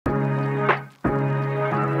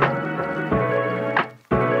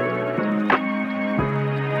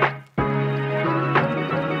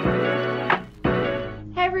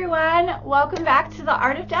welcome back to the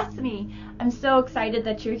Art of Destiny. I'm so excited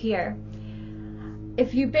that you're here.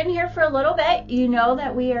 If you've been here for a little bit, you know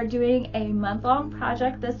that we are doing a month-long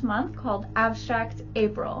project this month called Abstract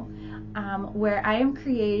April, where I am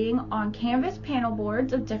creating on canvas panel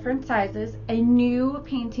boards of different sizes a new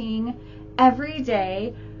painting every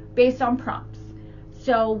day based on prompts.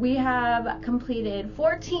 So we have completed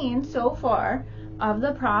 14 so far of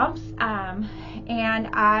the prompts, and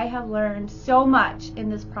I have learned so much in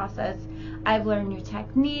this process. I've learned new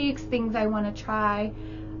techniques, things I want to try,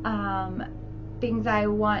 things I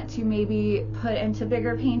want to maybe put into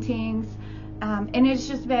bigger paintings, and it's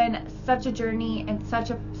just been such a journey and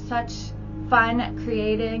such fun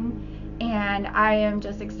creating, and I am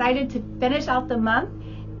just excited to finish out the month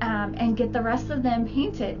and get the rest of them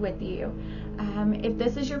painted with you. If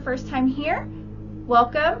this is your first time here,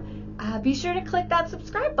 welcome. Be sure to click that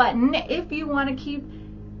subscribe button if you want to keep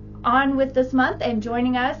on with this month and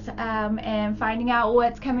joining us and finding out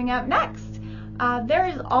what's coming up next. There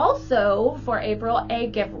is also, for April, a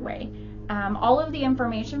giveaway. All of the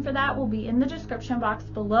information for that will be in the description box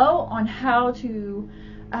below on how to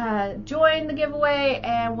join the giveaway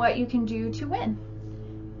and what you can do to win.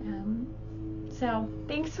 So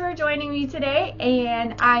thanks for joining me today,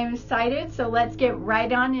 and I'm excited, so let's get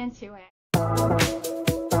right on into it.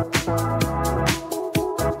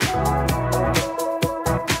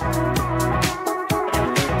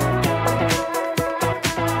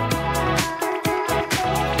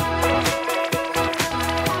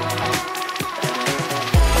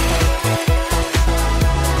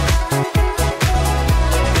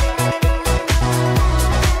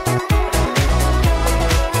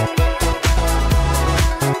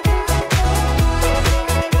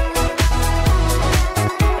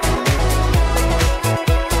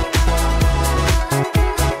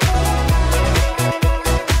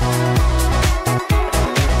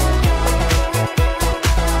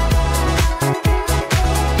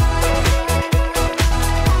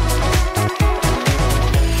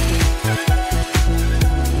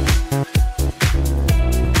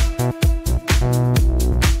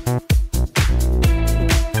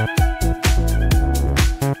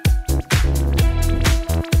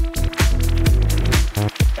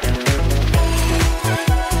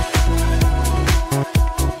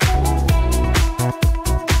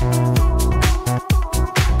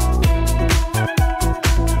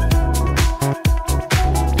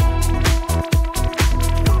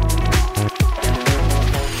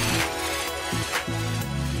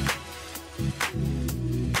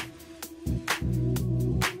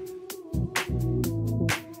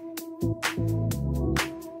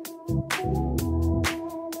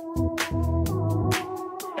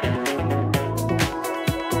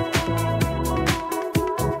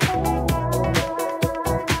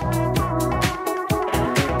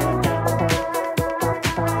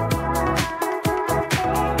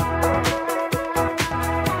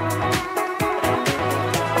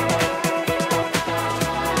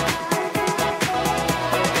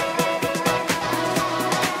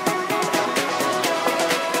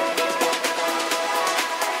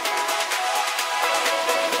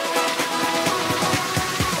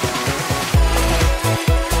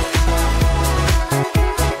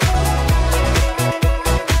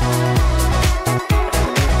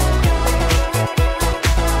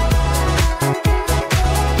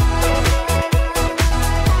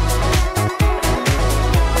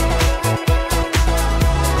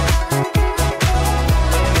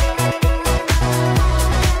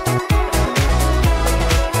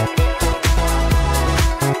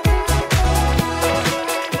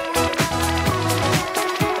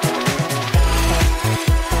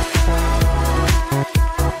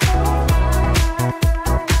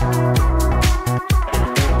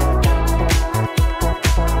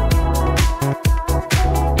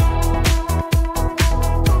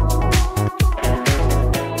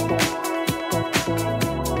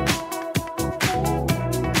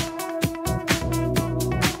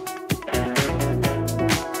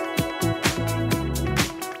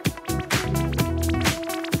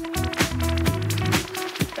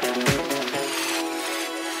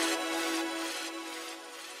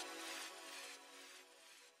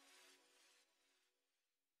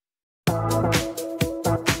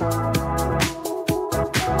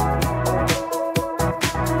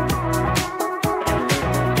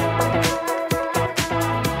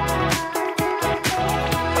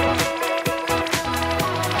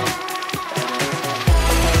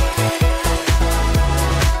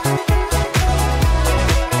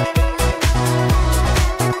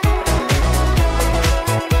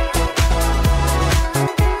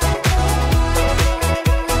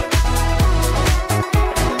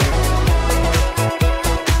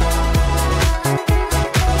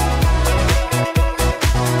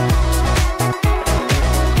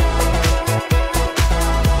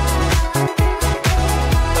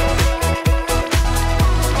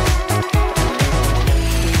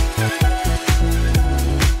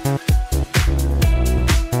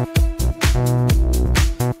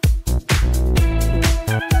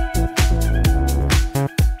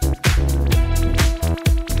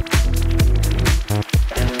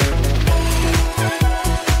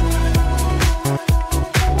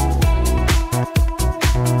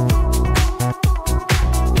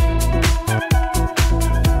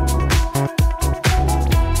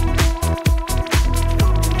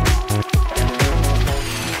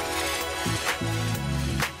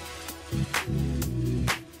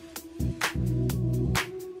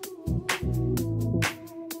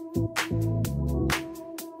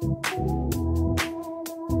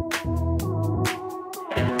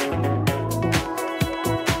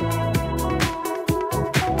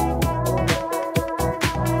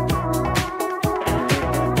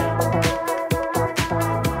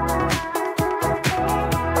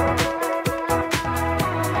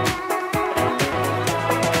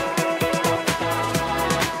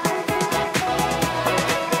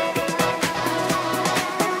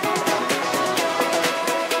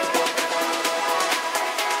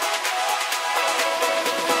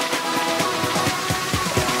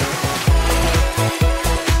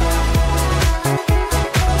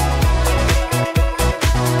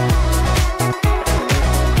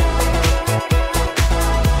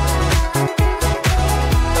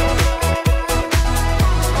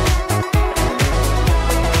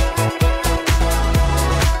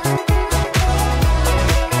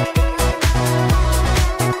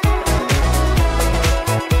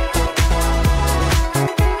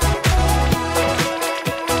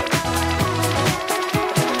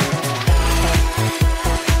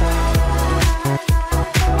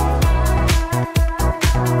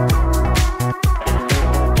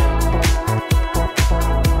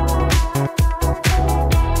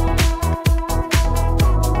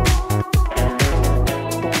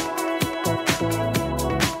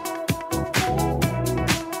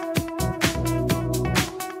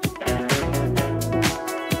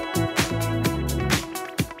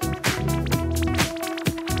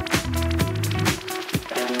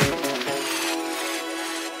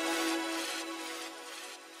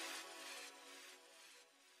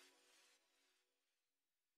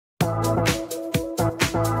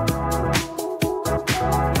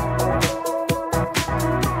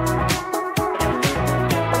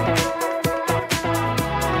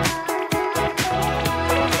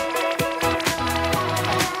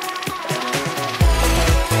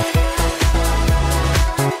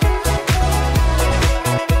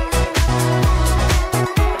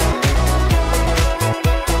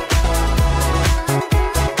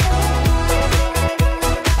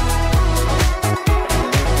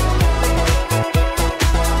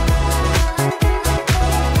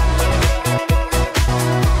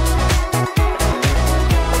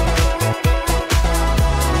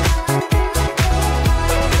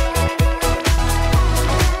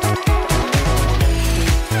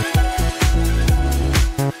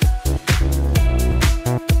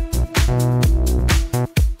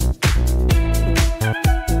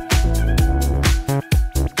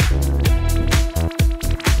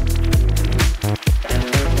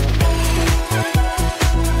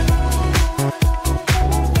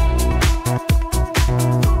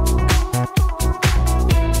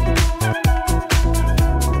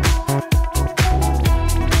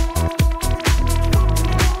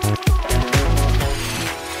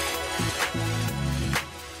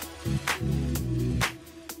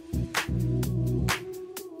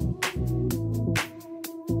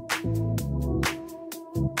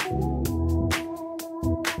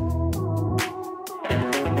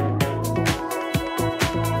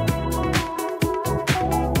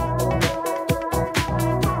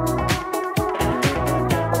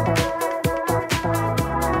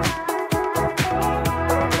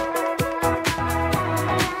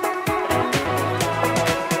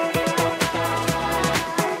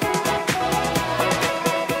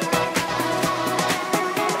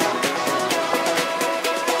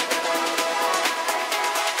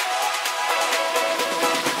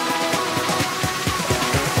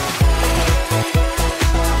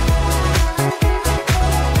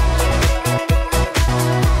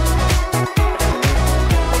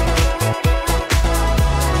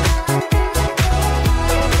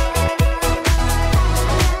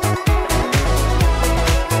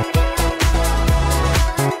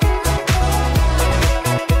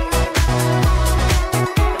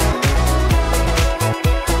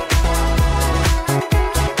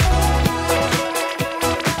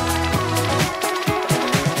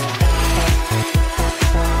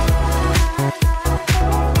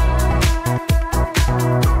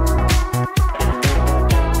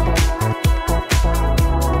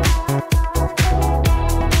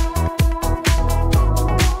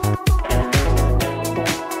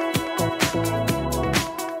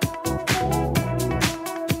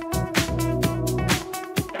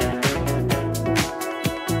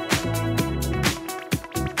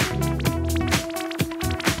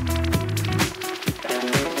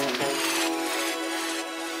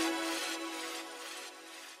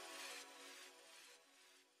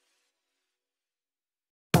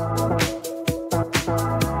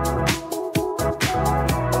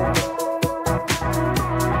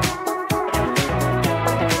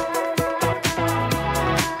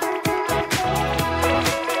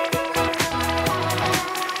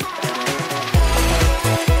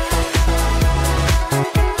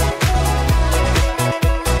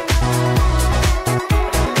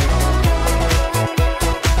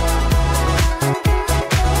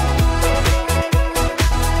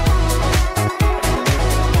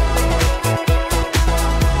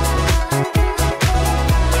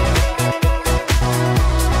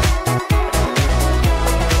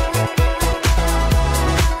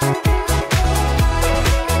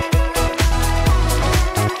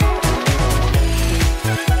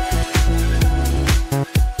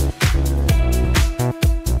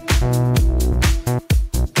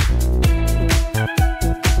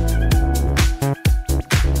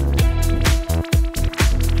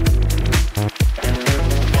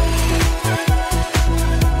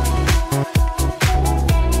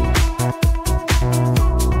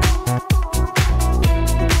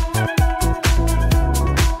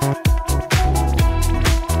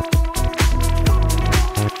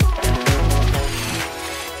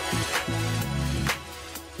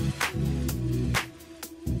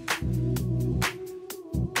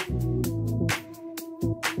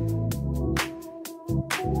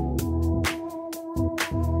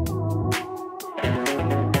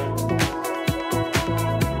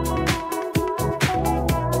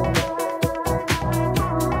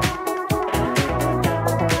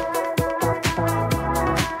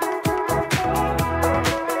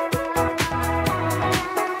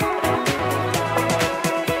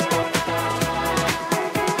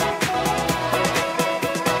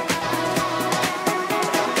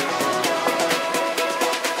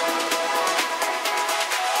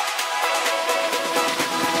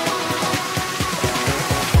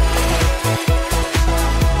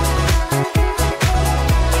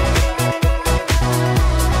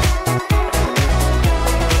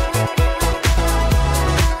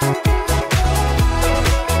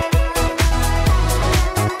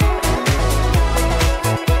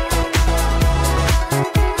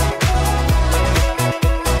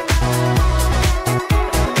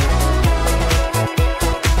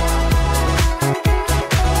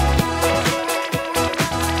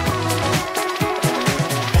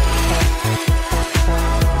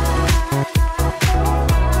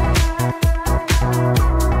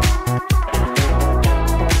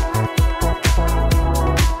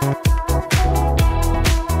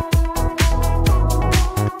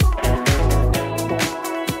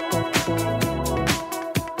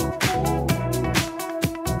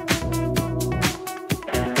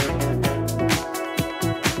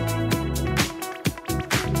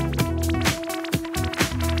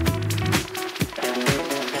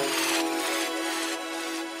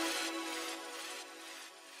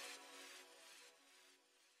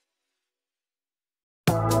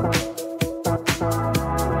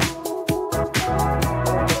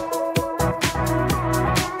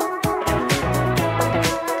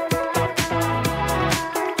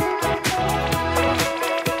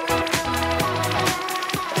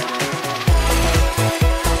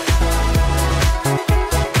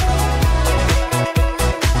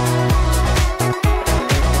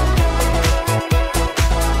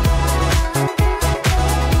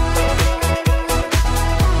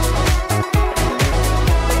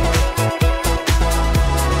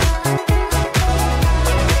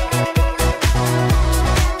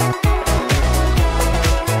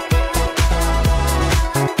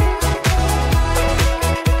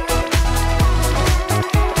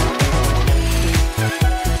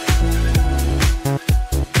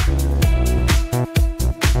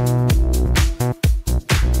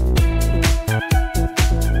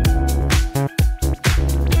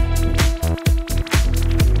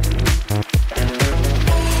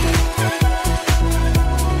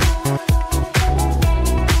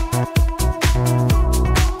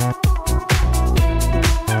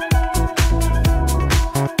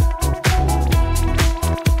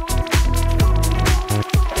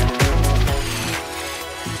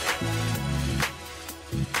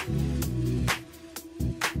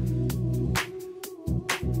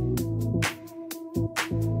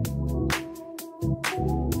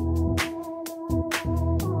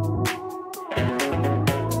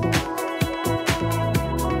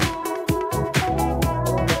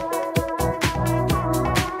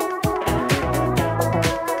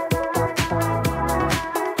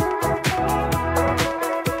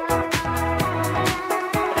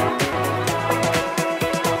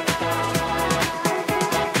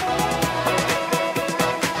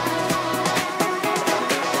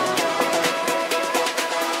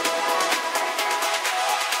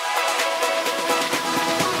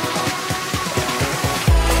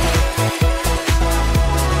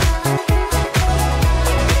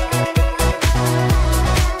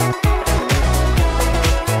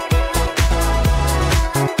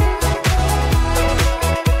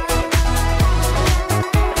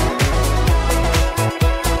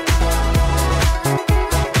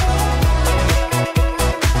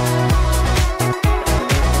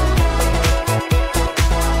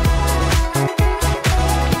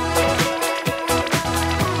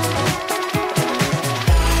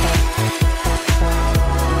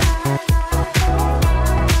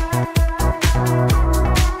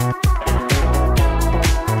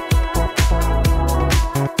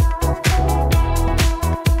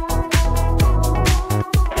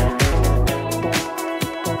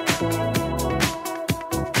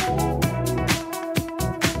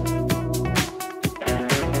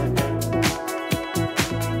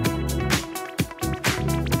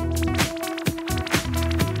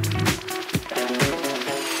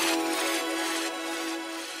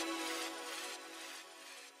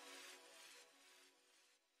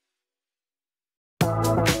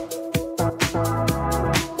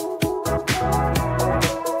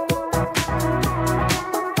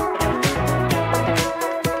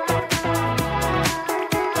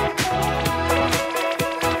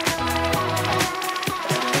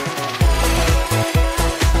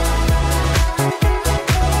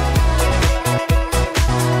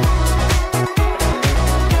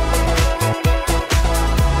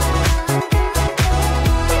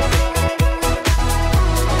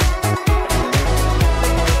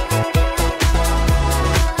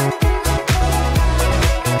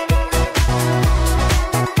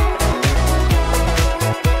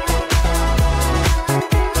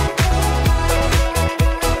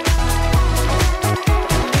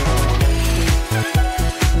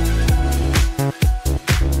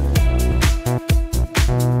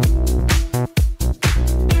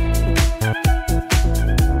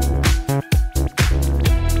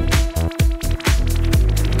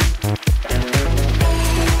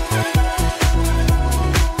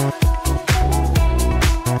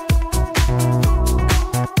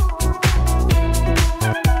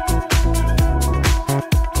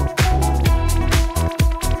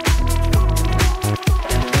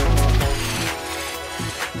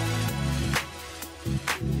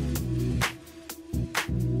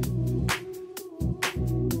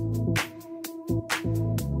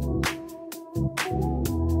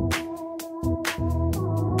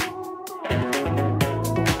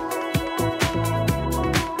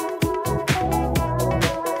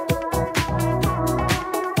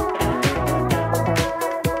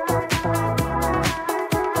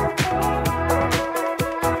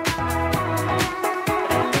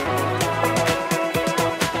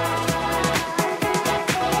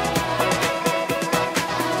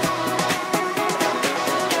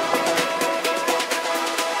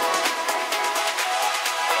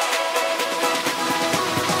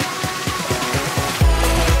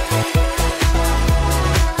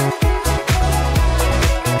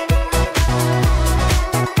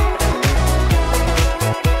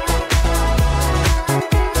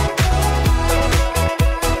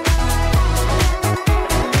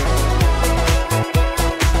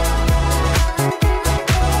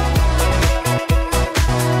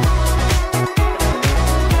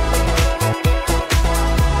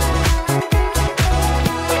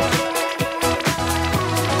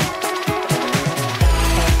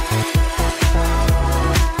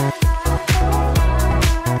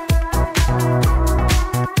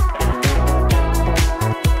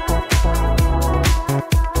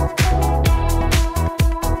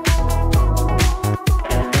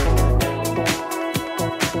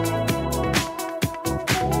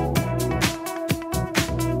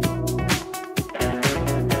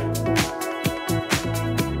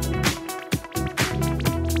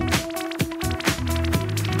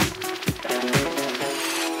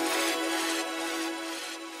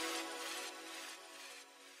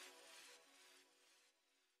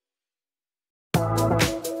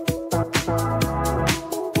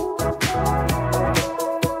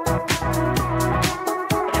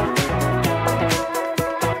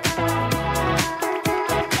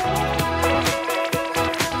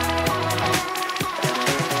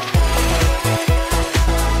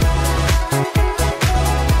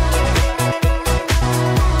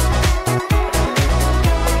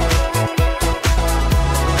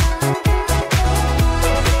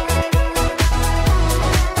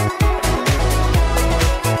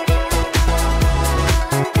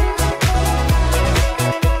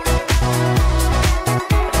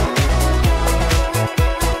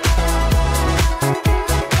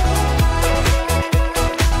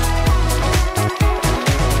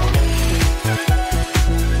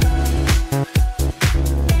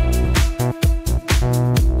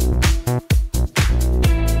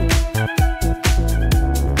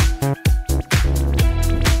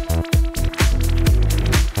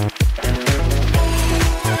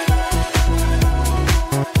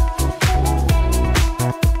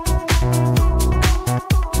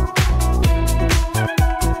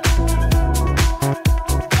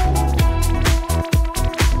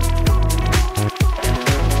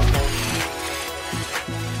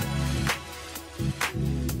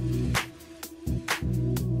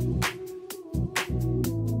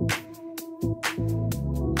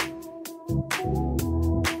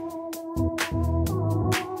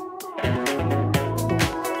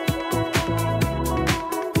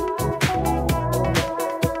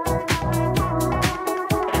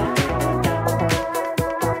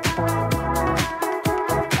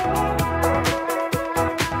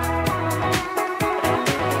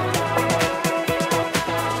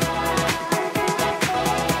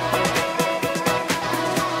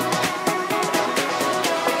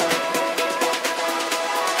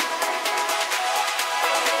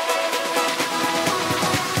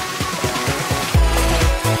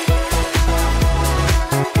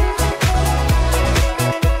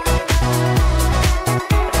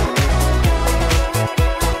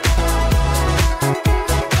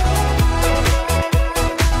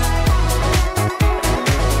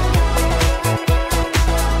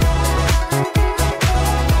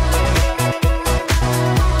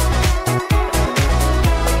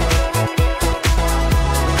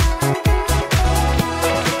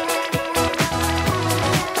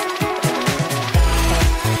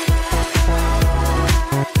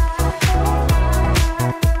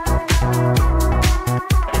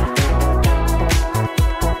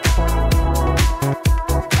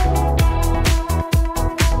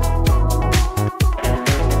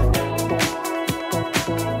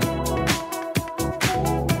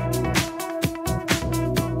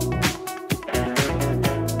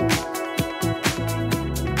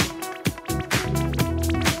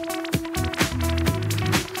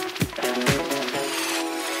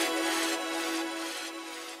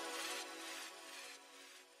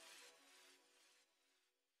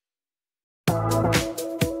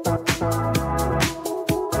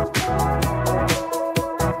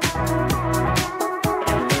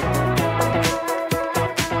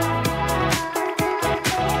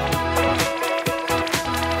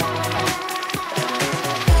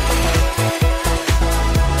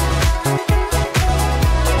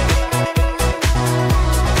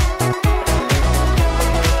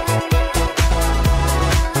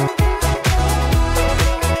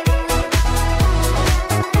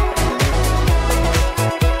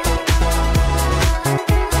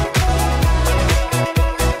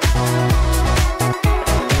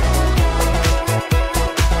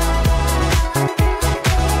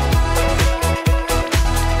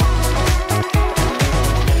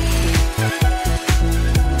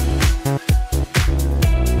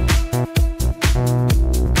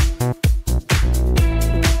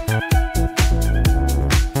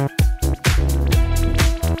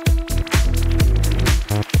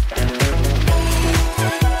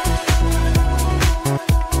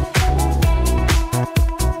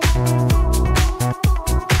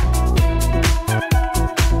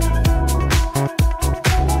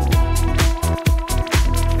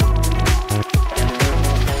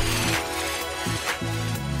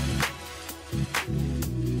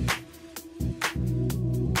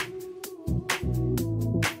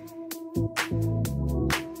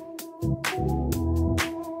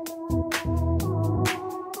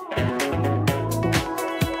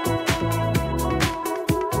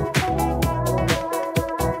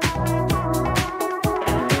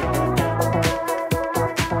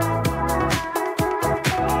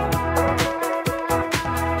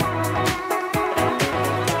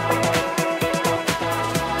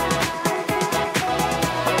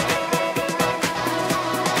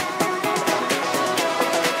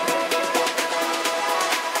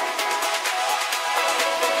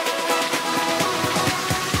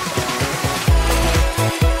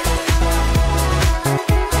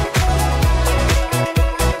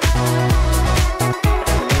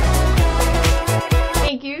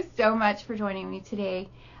 much for joining me today.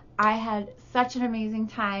 I had such an amazing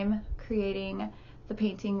time creating the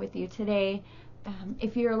painting with you today.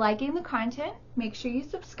 If you're liking the content, make sure you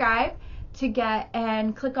subscribe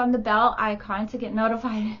and click on the bell icon to get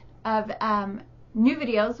notified of new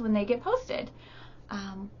videos when they get posted.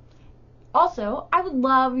 Also, I would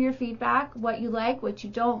love your feedback, what you like, what you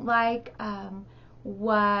don't like,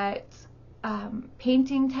 what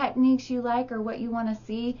painting techniques you like, or what you want to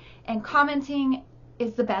see, and commenting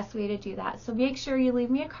is the best way to do that. So make sure you leave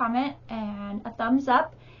me a comment and a thumbs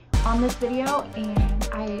up on this video, and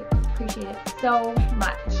I appreciate it so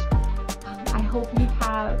much. I hope you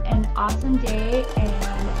have an awesome day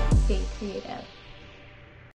and stay creative.